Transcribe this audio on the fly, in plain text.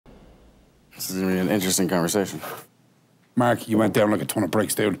This is gonna be an interesting conversation. Mark, you went down like a ton of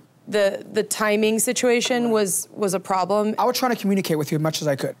bricks, dude. The timing situation was a problem. I was trying to communicate with you as much as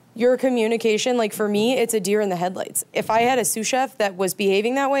I could. Your communication, like for me, it's a deer in the headlights. If I had a sous chef that was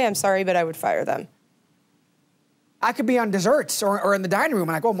behaving that way, I'm sorry, but I would fire them. I could be on desserts or in the dining room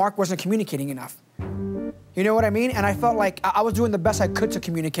and I go, Mark wasn't communicating enough. You know what I mean? And I felt like I was doing the best I could to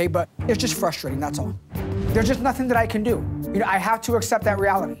communicate, but it's just frustrating, that's all. There's just nothing that I can do. You know, I have to accept that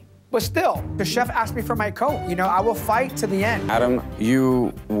reality. But still, the chef asked me for my coat. You know, I will fight to the end. Adam,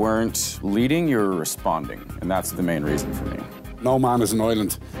 you weren't leading, you were responding, and that's the main reason for me. No man is an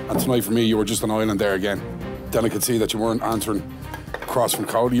island, and tonight for me, you were just an island there again. Then I could see that you weren't answering across from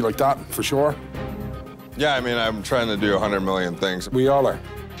Cody like that, for sure. Yeah, I mean, I'm trying to do 100 million things. We all are.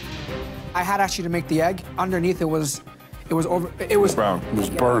 I had actually to make the egg. Underneath it was brown. It was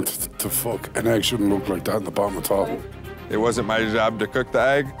burnt to fuck. An egg shouldn't look like that in the bottom at all. It wasn't my job to cook the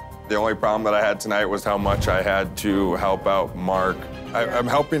egg. The only problem that I had tonight was how much I had to help out Mark. I'm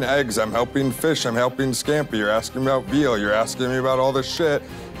helping eggs, I'm helping fish, I'm helping scampi. You're asking me about veal, you're asking me about all this shit,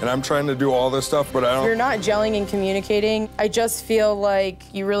 and I'm trying to do all this stuff, but I don't... You're not gelling and communicating. I just feel like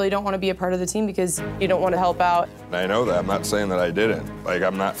you really don't want to be a part of the team because you don't want to help out. I know that. I'm not saying that I didn't. Like,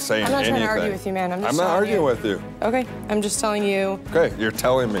 I'm not saying anything. I'm not trying to argue with you, man. I'm not arguing with you. Okay, I'm just telling you. Okay, you're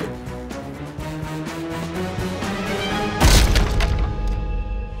telling me.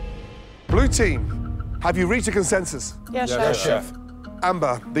 Blue team, have you reached a consensus? Yes, Chef. Yes, Chef.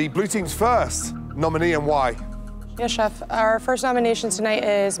 Amber, the blue team's first nominee and why? Yes, Chef. Our first nomination tonight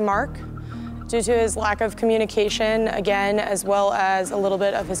is Mark, due to his lack of communication, again, as well as a little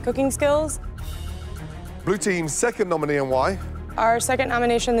bit of his cooking skills. Blue team's second nominee and why? Our second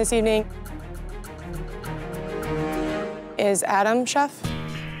nomination this evening is Adam, Chef.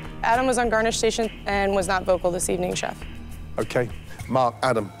 Adam was on garnish station and was not vocal this evening, Chef. Okay. Mark,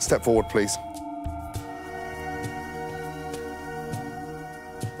 Adam, step forward, please.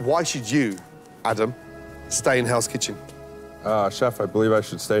 Why should you, Adam, stay in Hell's Kitchen? Chef, I believe I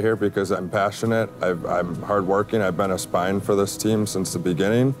should stay here because I'm passionate, I'm hardworking, I've been a spine for this team since the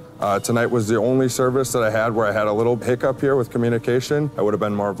beginning. Tonight was the only service that I had where I had a little hiccup here with communication. I would have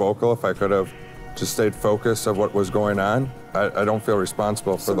been more vocal if I could have just stayed focused of what was going on. I don't feel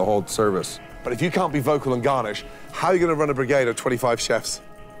responsible for the whole service. But if you can't be vocal and garnish, how are you going to run a brigade of 25 chefs?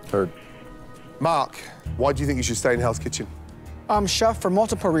 Heard. Mark, why do you think you should stay in Hell's Kitchen? Chef, for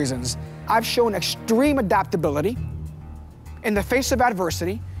multiple reasons. I've shown extreme adaptability in the face of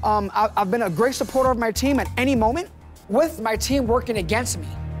adversity. I've been a great supporter of my team at any moment. With my team working against me,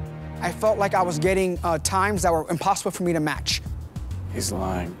 I felt like I was getting times that were impossible for me to match. He's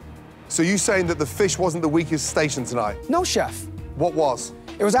lying. So you saying that the fish wasn't the weakest station tonight? No, Chef. What was?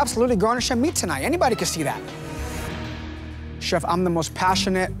 It was absolutely garnish and meat tonight. Anybody could see that. Chef, I'm the most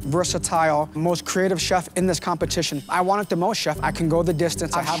passionate, versatile, most creative chef in this competition. I want it the most, Chef. I can go the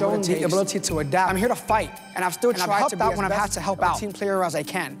distance. I've shown the ability to adapt. I'm here to fight, and I've still tried to be out when I've had to help out. Team player as I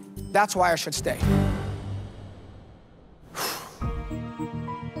can. That's why I should stay.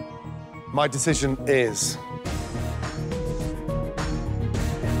 My decision is...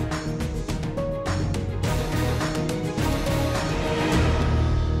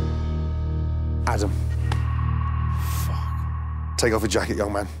 Adam. Fuck. Take off your jacket,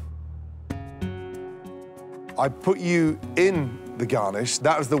 young man. I put you in the garnish.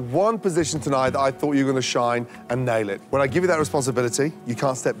 That was the one position tonight that I thought you were going to shine and nail it. When I give you that responsibility, you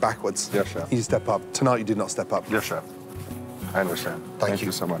can't step backwards. Yes, Chef. You step up. Tonight, you did not step up. Yes, Chef. I understand. Thank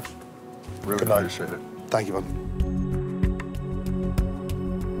you so much. Really Good night. appreciate it. Thank you, bud.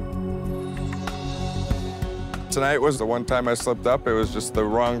 Tonight was the one time I slipped up. It was just the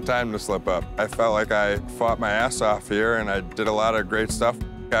wrong time to slip up. I felt like I fought my ass off here, and I did a lot of great stuff.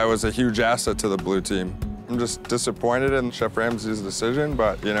 I was a huge asset to the blue team. I'm just disappointed in Chef Ramsay's decision,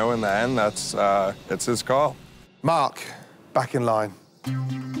 but, you know, in the end, it's his call. Mark, back in line.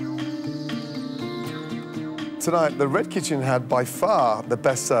 Tonight, the Red Kitchen had by far the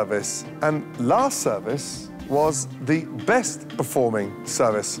best service, and last service was the best performing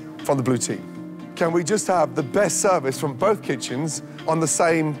service from the blue team. Can we just have the best service from both kitchens on the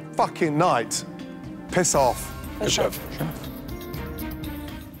same fucking night? Piss off. Chef. Chef.